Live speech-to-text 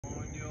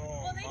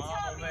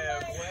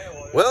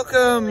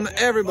Welcome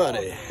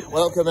everybody.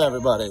 Welcome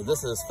everybody.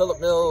 This is Philip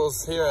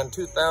Mills here in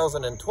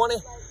 2020.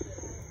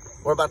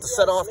 We're about to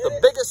set off the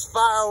biggest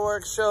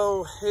fireworks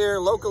show here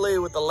locally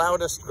with the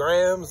loudest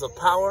grams of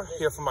power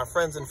here from our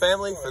friends and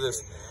family for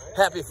this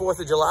happy 4th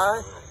of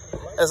July.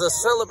 As a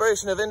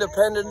celebration of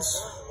independence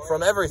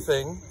from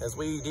everything, as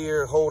we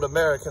dear hold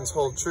Americans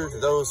hold true to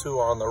those who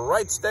are on the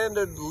right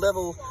standard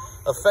level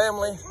of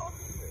family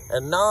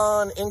and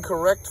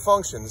non-incorrect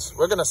functions,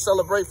 we're going to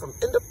celebrate from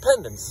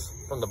independence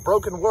from the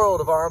broken world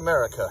of our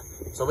America,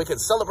 so we can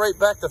celebrate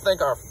back to thank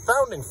our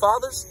founding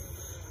fathers,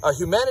 our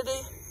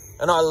humanity,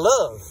 and our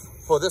love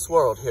for this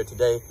world here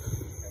today.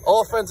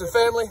 All friends and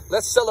family,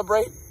 let's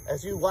celebrate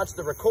as you watch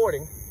the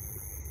recording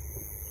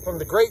from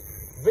the great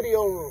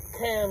video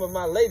cam of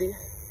my lady,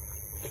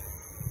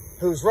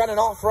 who's running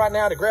off right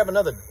now to grab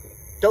another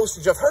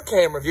dosage of her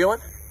camera viewing.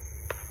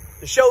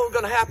 The show is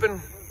going to happen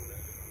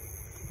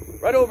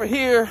right over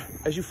here.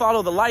 As you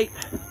follow the light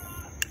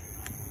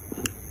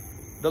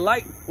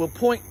will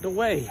point the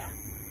way,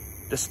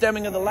 the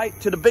stemming of the light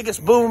to the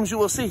biggest booms you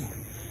will see.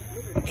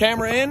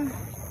 Camera in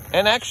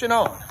and action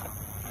on.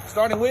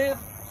 Starting with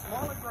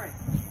small and great.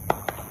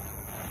 All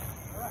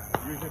right.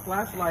 Use your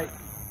flashlight.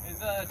 Is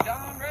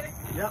John ready?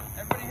 Yep.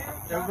 Everybody here?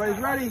 John,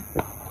 everybody's ready.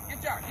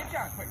 Get John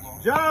quick,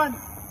 Lord. John!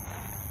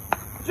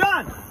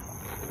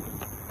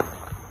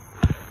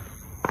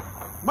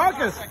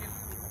 Marcus!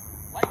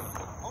 Light.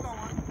 Hold on.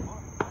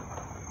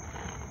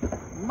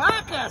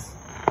 Marcus!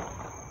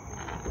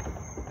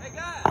 Hey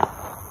guys!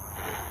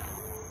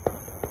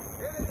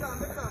 Here they come.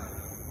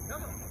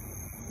 Come on.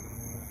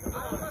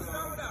 Let's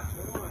start without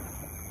you. Come on.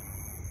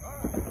 All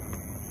right.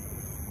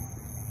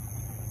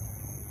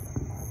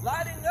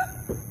 Lighting up.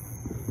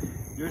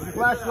 Use your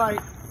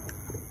flashlight.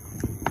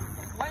 The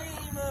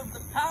flame of the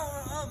power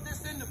of this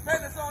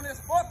independence on this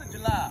 4th of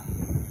July.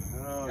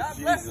 Oh, God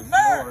bless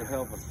America. Lord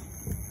help us.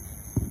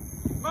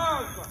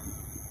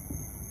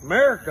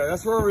 America,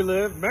 that's where we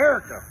live.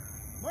 America.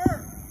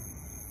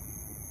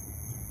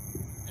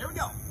 Here we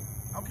go.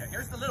 Okay,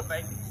 here's the little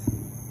babies.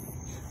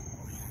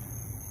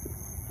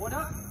 What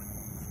up?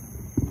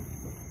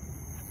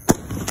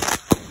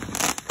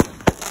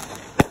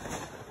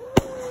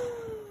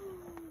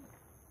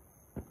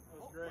 That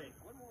was great.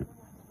 One more.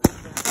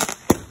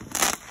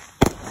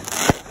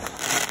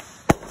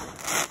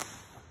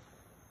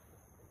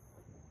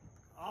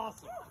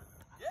 Awesome.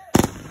 Yeah.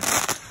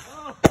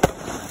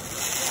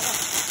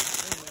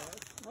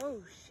 Oh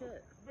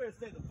shit. You better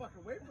stay the fuck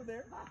away from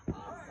there.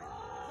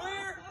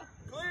 Clear.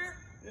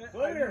 Yeah.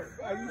 Clear.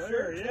 Are you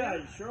sure? Yeah,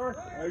 you sure?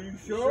 Are you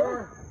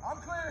sure? I'm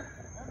clear.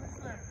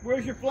 Clear.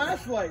 Where's your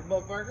flashlight,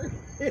 motherfucker?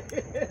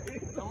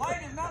 The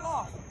light is not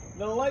lost.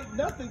 The light,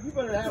 nothing. You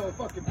better have a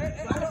fucking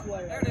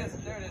flashlight. There it is.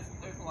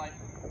 There's the light.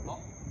 Oh.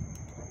 All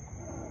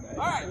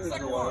right,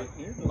 second one.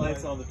 Here's the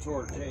lights on the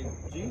torch. Hey,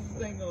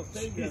 Jesus ain't gonna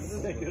save you.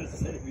 This ain't gonna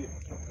save you.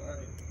 All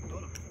right.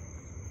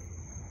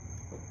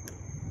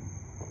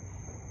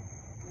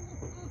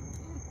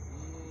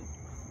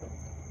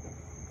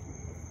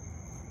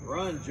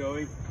 Run,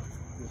 Joey.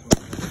 This one.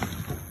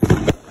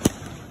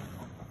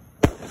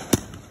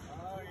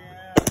 Oh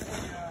yeah,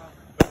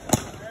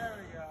 there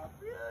we go.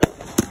 Yeah.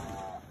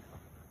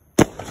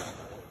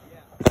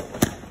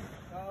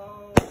 So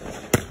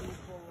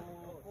beautiful.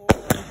 Oh,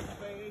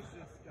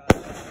 spacious,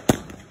 guys.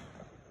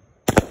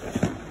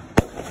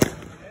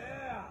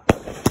 Yeah.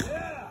 Oh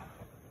shit.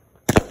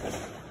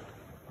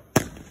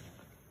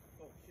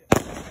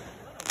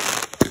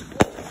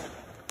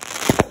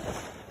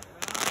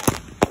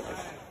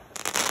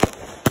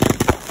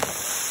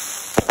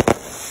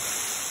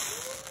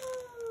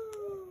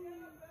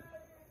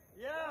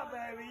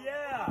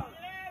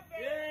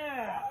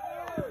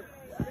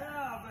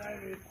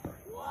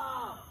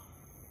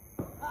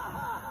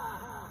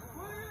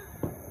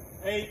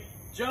 Hey,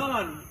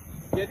 John,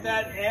 get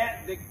that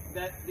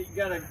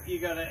you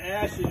got an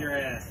ash in your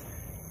ass.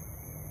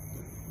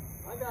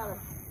 I got it.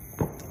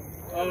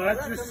 Oh,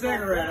 that's your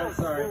cigarette. I'm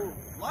sorry.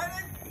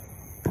 Lighting.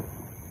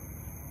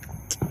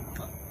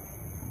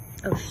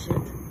 Oh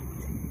shit.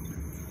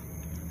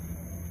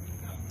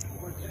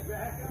 What'd you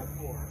back up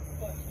for?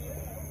 Fuck yeah.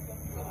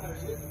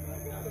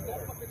 That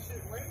fucking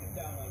shit raining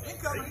down on us.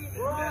 Incoming.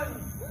 Run.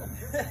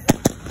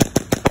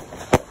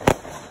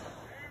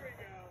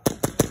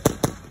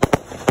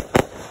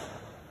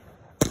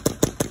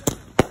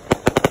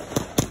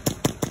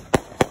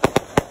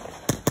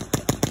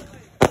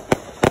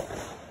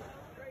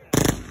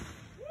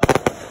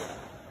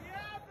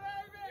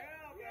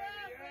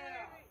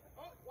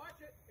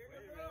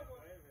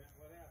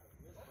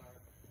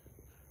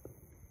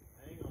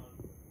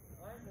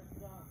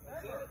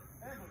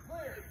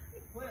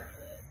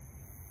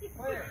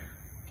 Clear.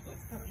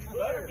 You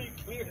better be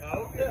clear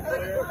out. You're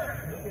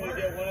gonna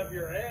get one up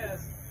your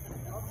ass.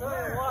 I'll tell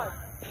you what,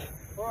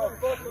 for a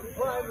fucking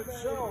private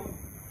show.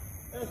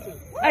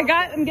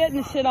 I'm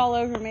getting shit all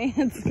over me.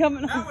 It's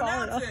coming on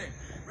fire.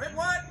 Red,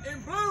 white,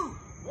 and blue.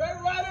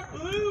 Red, white, and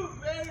blue,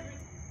 baby.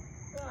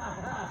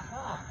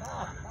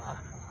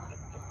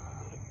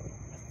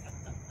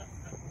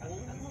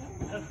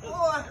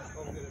 Boy,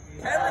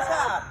 camera's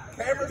high.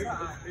 Hammer's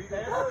high.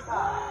 Hammer's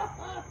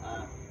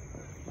high.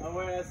 Oh,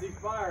 wait, I see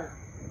fire.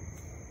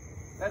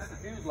 That's the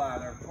fuse line.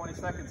 They're 20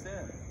 seconds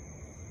in.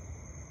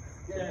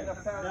 Getting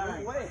enough time to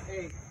move away.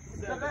 8,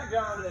 Step back,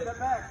 John. Step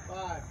back.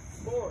 5,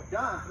 4.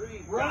 John.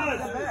 3. Run.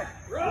 Step back.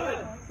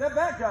 Run. Step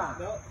back, John.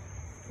 No.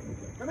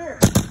 Come here.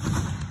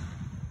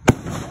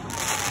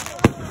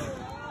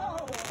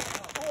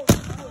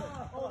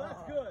 Oh,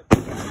 that's good.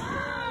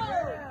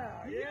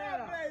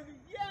 Yeah, baby.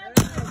 Yeah,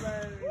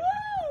 baby. Woo!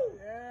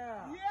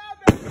 Yeah. Yeah,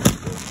 baby.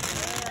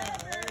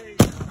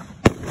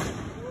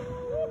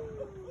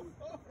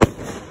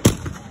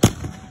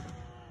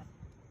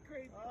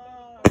 Crazy.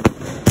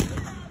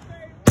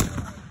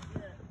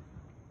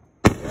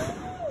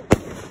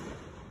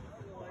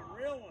 Like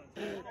real ones.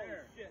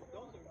 There. Shit,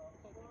 those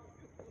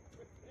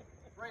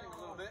It's raining a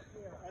little bit.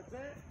 That's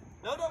it?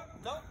 No.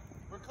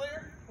 We're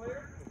clear.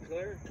 Clear.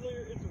 Clear.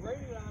 It's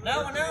raining out.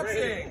 Now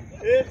announcing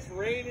It's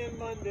raining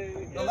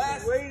Monday. the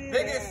last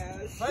biggest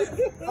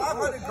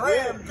 500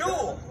 gram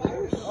duel.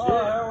 Oh,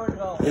 there we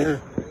go.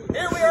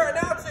 Here we are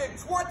announcing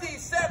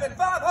 27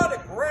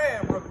 500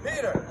 gram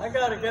repeater. I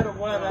gotta get them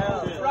wet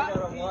out. I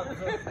gotta watch this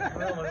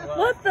really wet.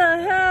 What the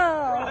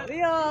hell?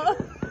 Y'all.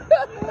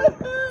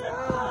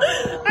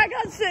 I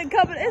got shit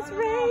coming. It's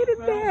raining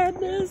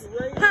madness.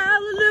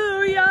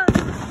 Hallelujah.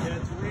 Yeah,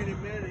 it's raining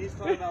man. He's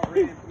talking about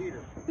raining Peter.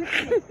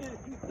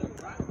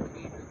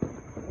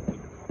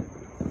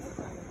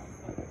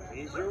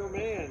 He's your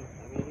man.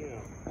 I mean, you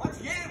know. Once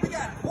again, we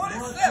got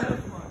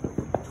 27.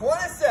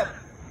 27.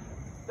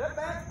 Step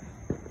back.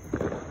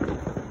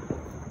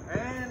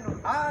 And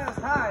eyes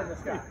high in the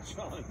sky.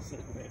 John said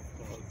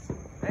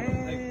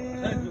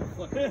And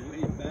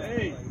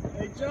hey,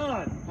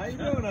 John, how you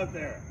doing up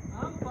there?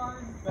 I'm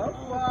fine. I'm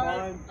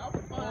fine. I'm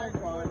fine.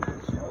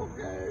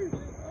 Okay.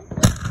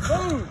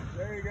 Boom!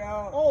 There you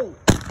go. Oh.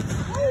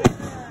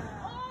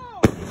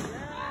 Oh!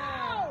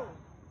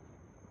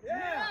 Yeah!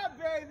 Yeah,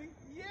 baby.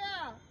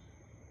 Yeah.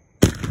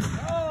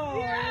 Oh!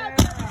 Yeah.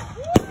 Yeah!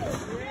 Woo.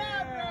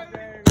 Yeah, baby.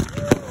 baby!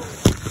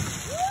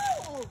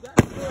 Woo.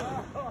 That's good.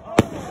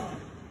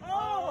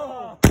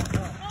 Oh!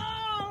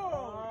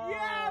 Oh.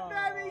 Yeah,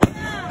 baby.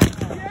 Yeah.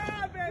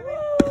 Yeah, baby.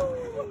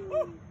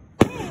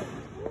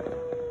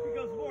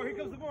 Here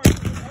comes the more.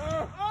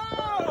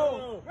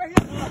 Oh. Right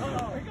here.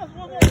 Here comes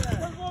one more.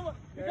 There's one more.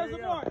 Here comes the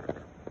more.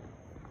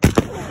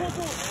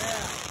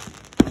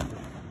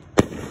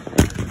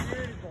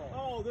 Beautiful.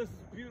 Oh, this is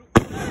beautiful.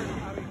 I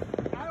mean,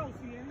 I don't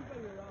see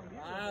anybody around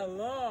here. I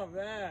love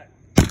that.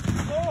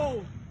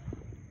 Oh!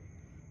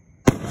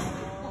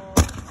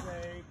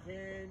 Say,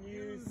 can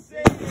you see?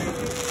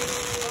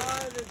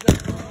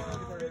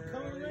 They're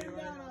coming right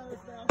down on us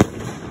now.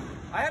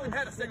 I haven't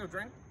had a single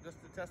drink. Just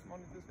a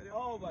testimony to this video.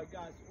 Oh my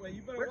gosh. Well,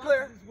 you better We're watch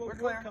clear. this. We're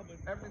clear. Coming.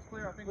 Everything's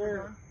clear. I think Clear.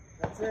 we're done.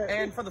 That's it.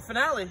 And for the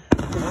finale,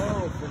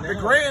 Oh, the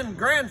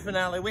grand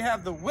finale, we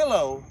have the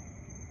Willow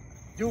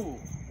Duel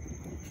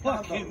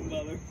fucking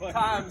motherfucker.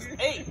 times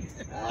 8.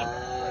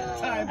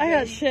 I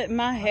got shit in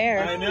my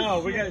hair. I know,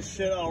 we got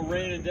shit all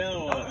raining down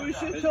on us. We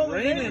should It's tell the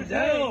raining neighbors,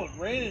 down, hey,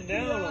 raining You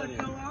down gotta on you.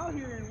 come out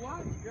here and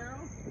watch, girl.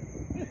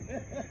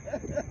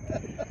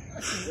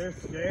 They're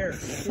scared.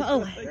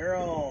 Oh. They're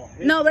all.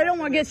 No, they don't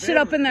want to get shit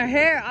up in their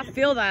hair. I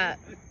feel that.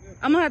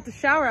 I'm gonna have to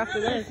shower after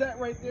this. Sit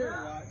right there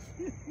and watch.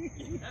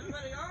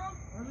 Everybody on?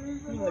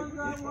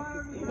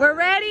 We're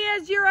ready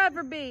as you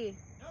ever be.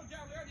 No, John,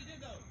 we already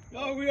did those.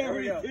 Oh, we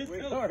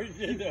already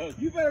did those.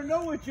 You better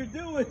know what you're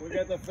doing. We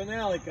got the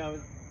finale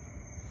coming.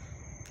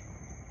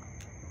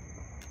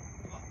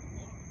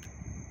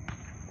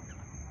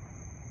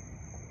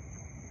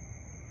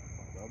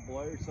 Don't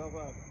blow yourself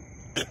up.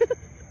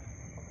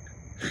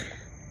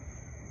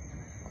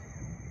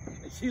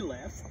 She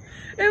laughs.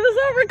 It was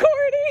all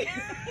recording.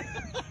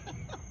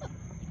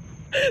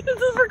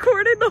 This is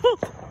recording the whole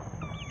time.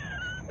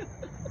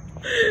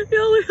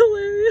 Y'all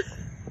hilarious.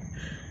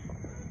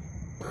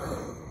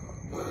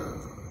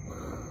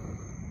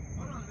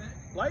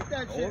 Like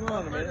that shit. Hold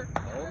on a minute.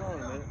 Hold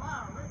on a minute.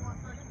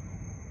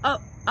 Oh,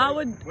 I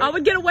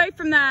would get away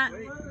from that.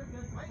 Wait.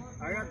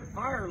 I got the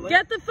fire lit.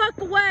 Get the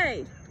fuck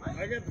away.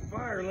 I got the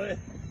fire lit.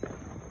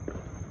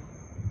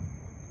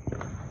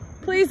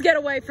 Please get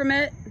away from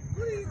it.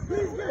 Please get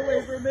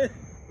away from it.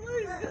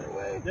 Please get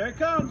away. There it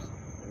comes.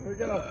 Here we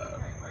go.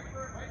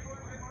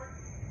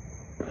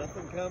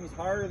 Nothing comes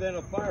harder than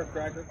a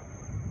firecracker.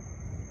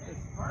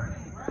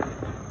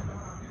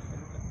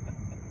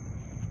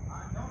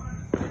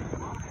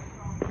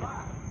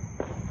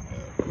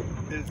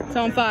 It's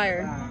on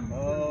fire.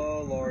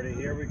 Oh, Lordy,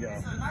 here we go.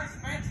 It's a nice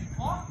fancy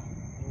clock.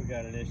 We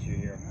got an issue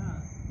here.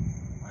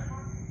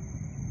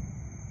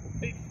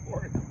 Wait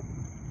for it.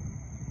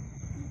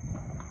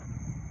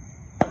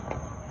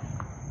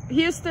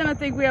 Houston, I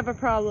think we have a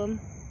problem.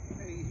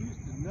 Hey,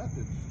 Houston,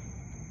 nothing.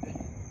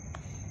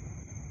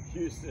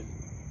 Houston,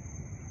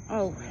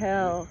 Oh,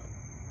 hell.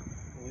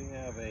 we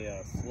have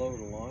a slow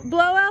to launch. Blow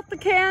out the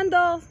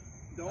candle.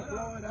 Don't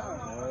blow it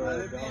out. No, Let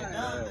it be.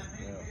 no.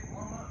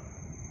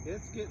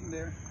 It's getting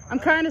there. I'm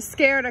kind of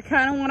scared. I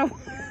kind of want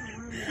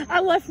to... I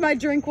left my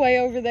drink way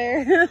over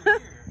there.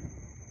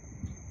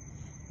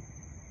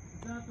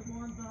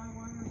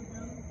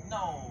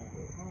 No.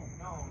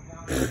 No.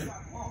 You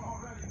got one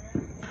already,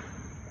 man.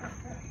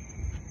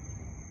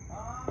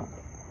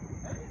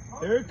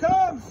 Here it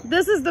comes.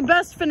 This is the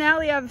best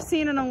finale I've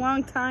seen in a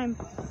long time.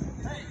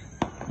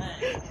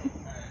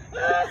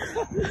 That's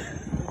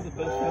the best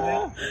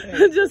finale.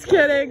 Hey, Just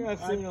kidding. I've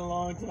seen in a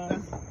long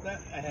time.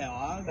 Hell,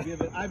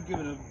 I've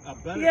given a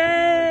better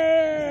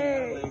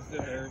Yay! finale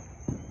to her.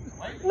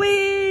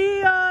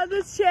 We are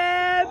the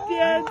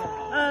champions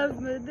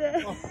of the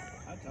day.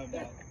 I'm talking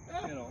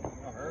about, you know,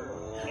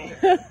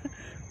 her.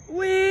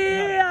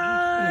 We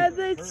are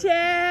the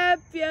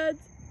champions.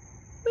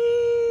 We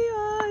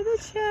are the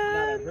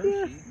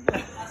champions.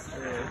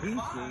 Hershey.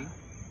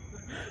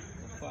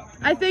 Fuck.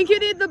 I think you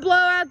need to blow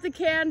out the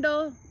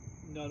candle.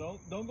 No,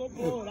 don't go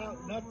blow it out.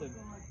 Nothing.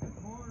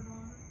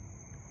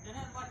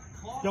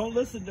 Don't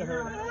listen to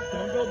her.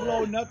 Don't go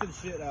blow nothing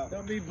shit out.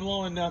 Don't be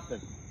blowing nothing.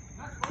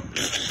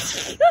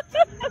 Shit,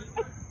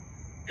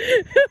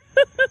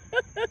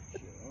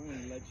 I'm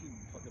gonna let you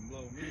fucking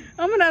blow me.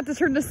 I'm gonna have to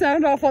turn the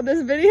sound off on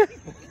this video.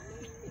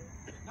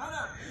 No,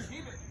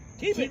 keep it.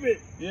 Keep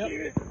it. Yep. Keep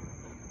it.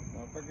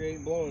 Motherfucker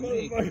ain't blowing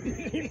me.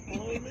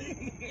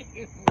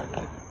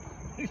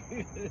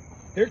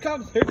 Here it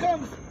comes. Here it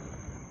comes.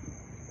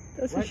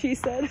 That's what she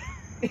said.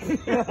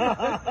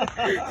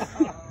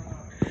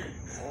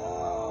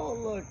 Oh,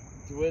 look.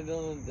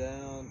 Dwindling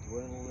down,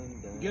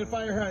 dwindling down. Get a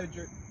fire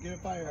hydrant. Get a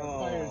fire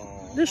hydrant.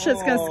 Oh. This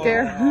shit's gonna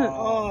scare.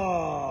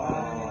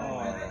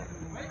 Oh.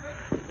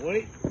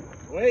 Wait.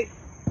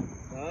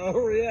 Not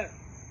over yet.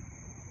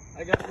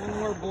 I got one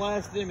more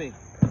blast in me.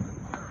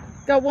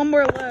 Got one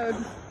more load.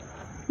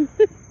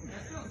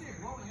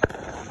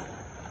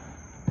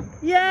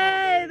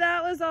 Yay,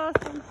 that was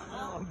awesome.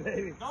 Oh,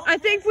 baby. I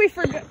think we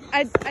forgot.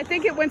 I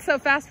think it went so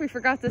fast we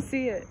forgot to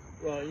see it.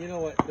 Well, you know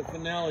what? The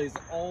finale's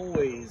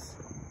always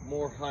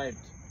more hyped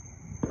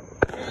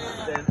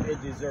than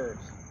it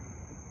deserves.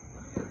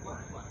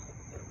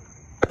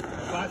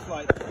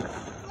 Flashlight.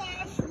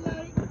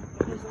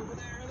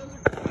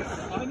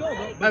 I know,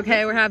 but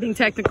Okay, we're having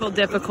technical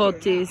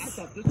difficulties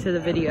to the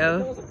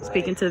video.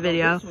 Speaking to the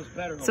video.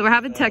 So we're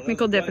having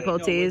technical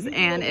difficulties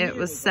and it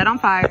was set on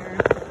fire.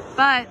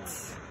 But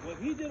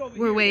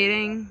we're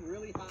waiting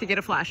to get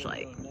a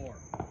flashlight.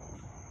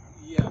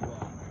 Yeah,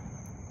 well,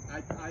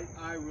 I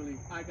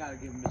gotta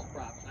give him his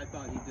props. I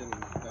thought he did a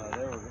lot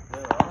better.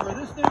 For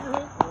this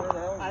neighborhood, where the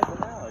hell is the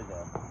finale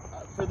though?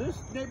 For this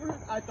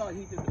neighborhood, I thought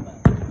he did the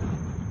best.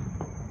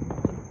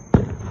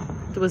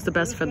 It was the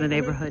best for the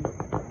neighborhood.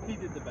 He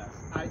did the best.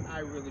 I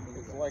really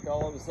believe It's like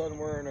all of a sudden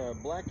we're in a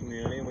black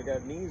community and we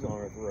got knees on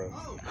our throat.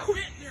 Oh,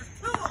 shit, there's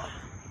two of them.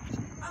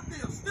 I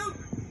feel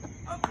stupid.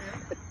 Okay.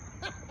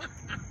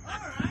 All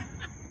right.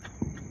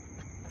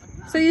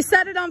 So you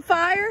set it on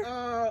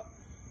fire?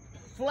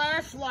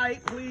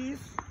 Flashlight, please.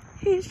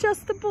 He's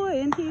just a boy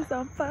and he's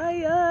on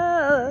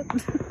fire. I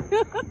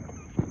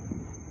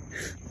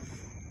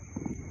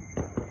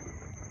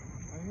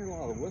hear a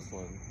lot of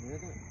whistling. You hear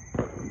that?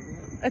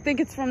 I think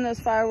it's from those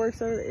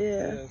fireworks over there.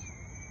 Yeah. Yes.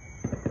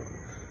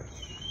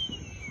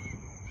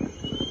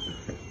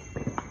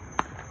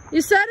 You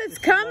said it's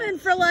coming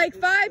for like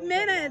 5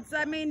 minutes.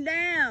 I mean,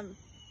 damn.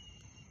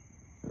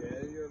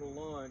 Failure to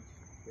launch.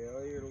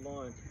 Failure to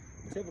launch.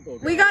 Typical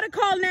guy. We gotta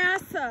call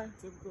NASA.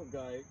 Typical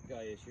guy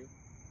issue.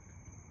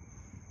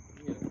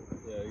 You know,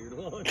 failure to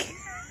launch.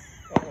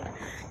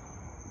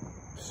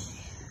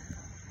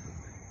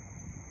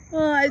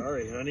 Well,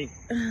 Sorry, honey.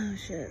 Oh,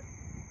 shit.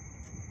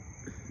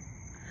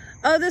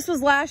 Oh, this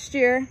was last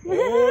year. Wait.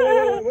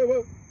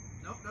 Nope.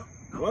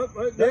 What?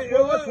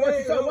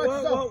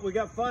 What's up? We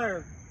got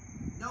fire.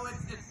 No, it's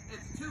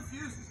two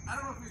fuses. I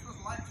don't know if you're supposed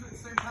to light two at the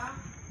same time.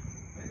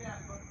 Maybe I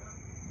fucked up.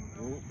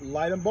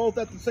 Light them both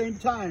at the same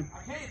time.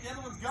 I can't. The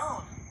other one's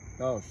gone.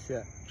 Oh,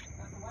 shit.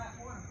 That's the last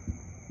one.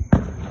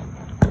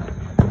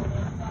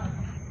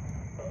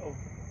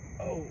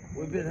 Oh,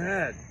 we've been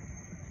had.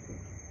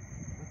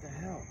 What the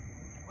hell?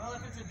 Well,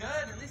 if it's a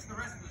dud, at least the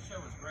rest of the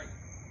show is great.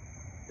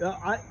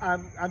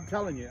 I'm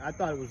telling you, I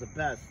thought it was the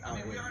best. I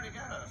mean, we already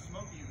got a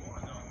Smoky War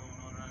going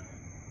on right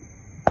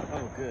now.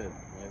 Oh, good.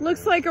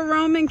 Looks like a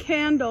Roman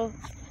candle.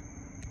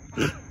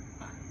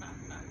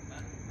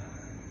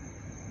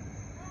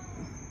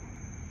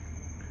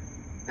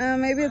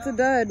 Maybe it's a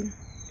dud. If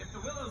the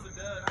Willow's a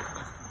dud, I'm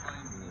just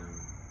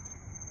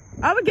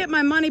complaining. I would get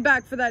my money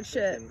back for that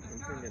shit. I'm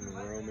thinking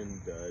Roman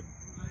dud.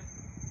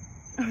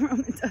 A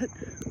Roman dud.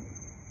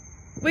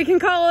 We can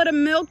call it a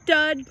milk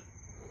dud.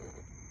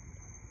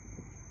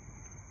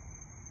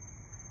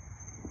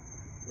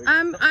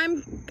 I'm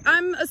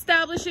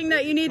establishing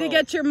that you need to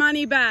get your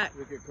money back.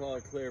 We could call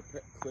it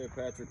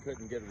Cleopatra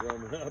couldn't get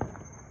Roman up.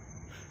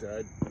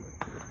 Dud.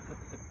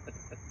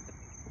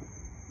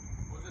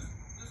 Well,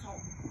 just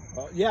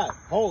hold. Yeah,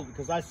 hold,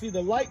 because I see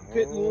the light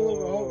getting a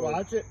little. Oh,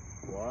 watch it.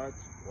 Watch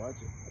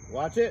it.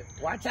 Watch it.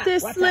 Watch out.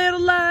 This watch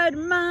little light of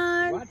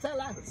mine, Watch that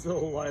light. It's so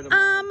light of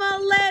I'ma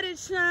let it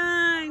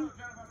shine. Am I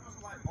supposed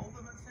to like hold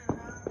them at the same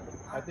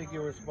time? I think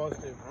you were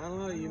supposed to. I don't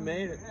know, you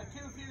made it. Yeah,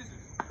 two fuses.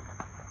 Like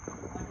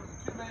it was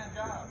a two-man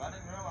job. I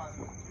didn't realize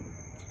it was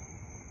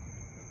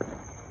two.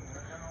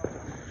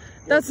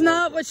 That's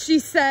not what she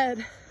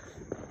said.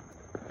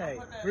 Hey,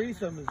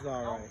 threesome is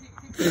all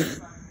right.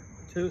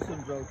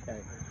 Twosome's okay.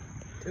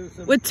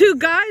 Twosome With 2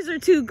 guys or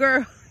 2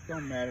 girls?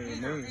 don't matter to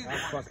me. I'm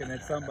fucking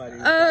at somebody.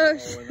 Oh,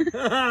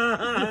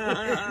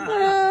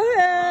 oh,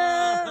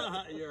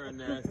 hell. You're a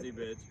nasty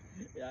bitch.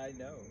 Yeah, I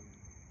know.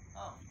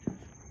 Oh.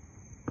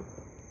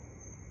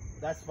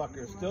 That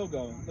fucker is still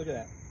going. Look at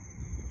that.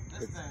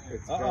 This thing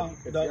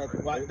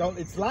is.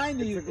 It's lying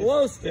to you. a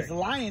glow stick. It's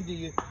lying to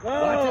you.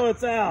 Oh,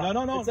 it's out.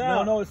 No, It's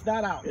out. no, it's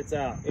not out. It's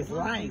out. It's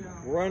lying.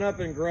 Run up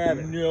and grab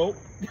it. Nope.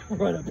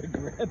 Run up and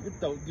grab it.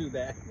 Don't do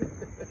that.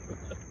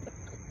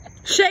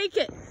 Shake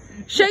it.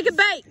 Shake and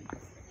bake.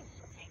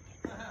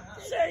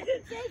 Shake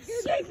it.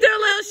 Do a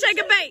little shake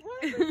and bake.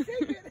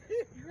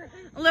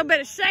 A little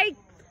bit of shake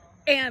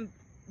and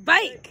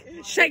bake.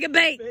 Shake and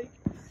bake.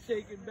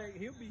 Shake and bake.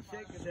 He'll be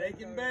shaking.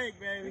 Shake and bake,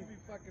 baby. He'll be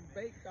fucking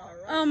baked, all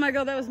right. Oh my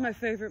God, that was my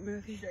favorite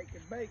movie. Shake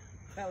and bake.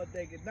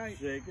 Talladega Night.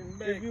 Shake and If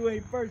bake. you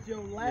ain't first,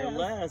 you'll last. Your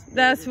last.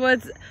 That's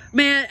what's,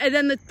 man, and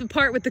then the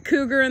part with the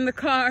cougar in the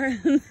car. I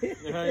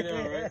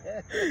know, right?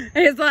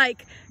 It's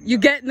like, you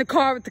get in the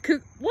car with the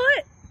cougar.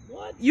 What?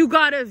 What? You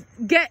gotta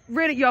get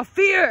rid of your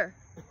fear.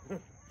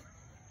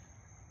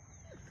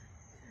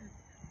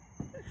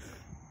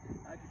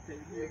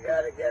 You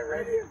gotta get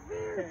rid of your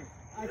fear.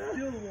 I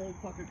still won't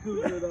fucking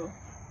cougar though.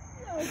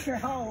 I don't care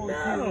how old she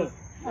is.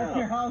 I don't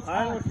care how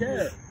I don't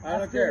care. I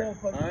don't care.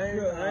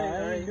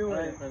 I ain't doing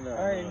it.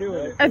 I ain't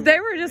doing it. If they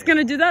were just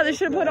gonna do that, they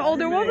should have put an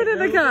older woman in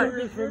the car.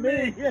 Cougars for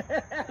me.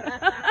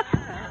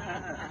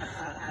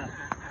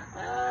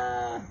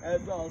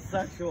 That's all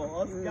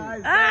sexual. Us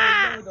guys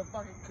know the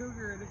fucking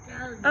cougar in the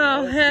car.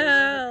 Oh,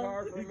 hell.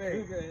 Car for me.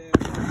 Cougar in.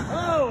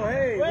 Oh,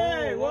 hey.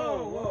 Hey,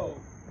 whoa.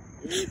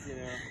 Easy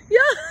now. Yeah.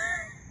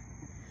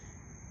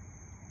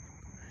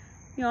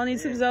 Y'all need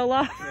some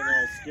Zoloft. Getting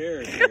all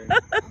scared here.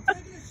 I'm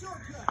taking a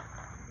shortcut.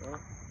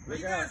 Are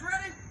you guys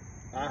ready?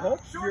 I hope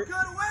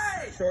Shortcut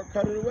away!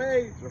 shortcut it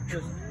away.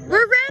 Just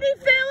We're ready,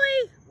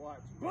 Philly. watch.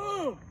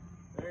 Boom!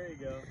 There you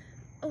go.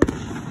 Oh.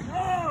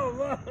 Oh,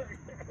 look!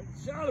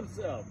 Shot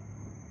himself.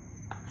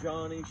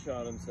 Johnny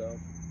shot himself.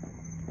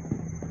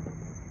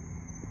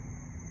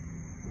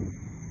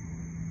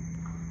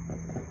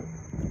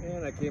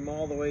 And I came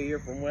all the way here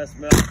from West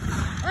Mel.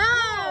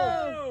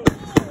 Oh.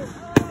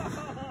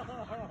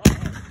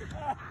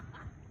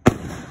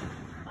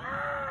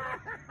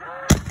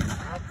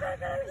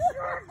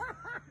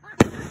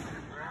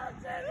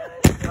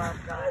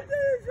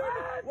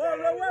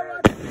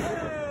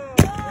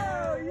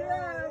 Oh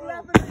yeah, I'm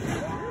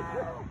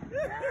laughing.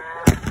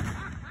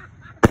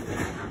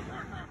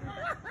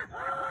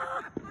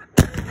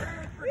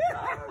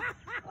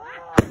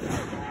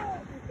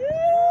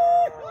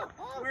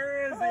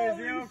 Where is he? Is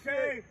he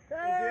okay? Is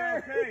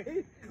he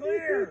okay?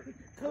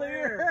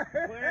 Clear.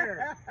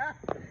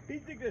 He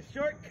took a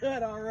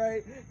shortcut, all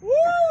right. Woo!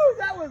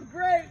 That was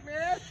great,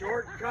 man.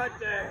 Shortcut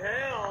to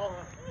hell.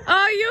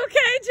 Are you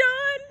okay,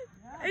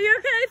 John? Are you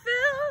okay,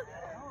 Phil?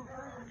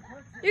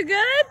 You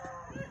good?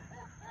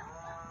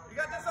 You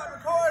got this on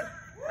record?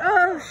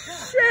 Oh,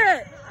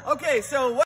 shit. Okay, so what?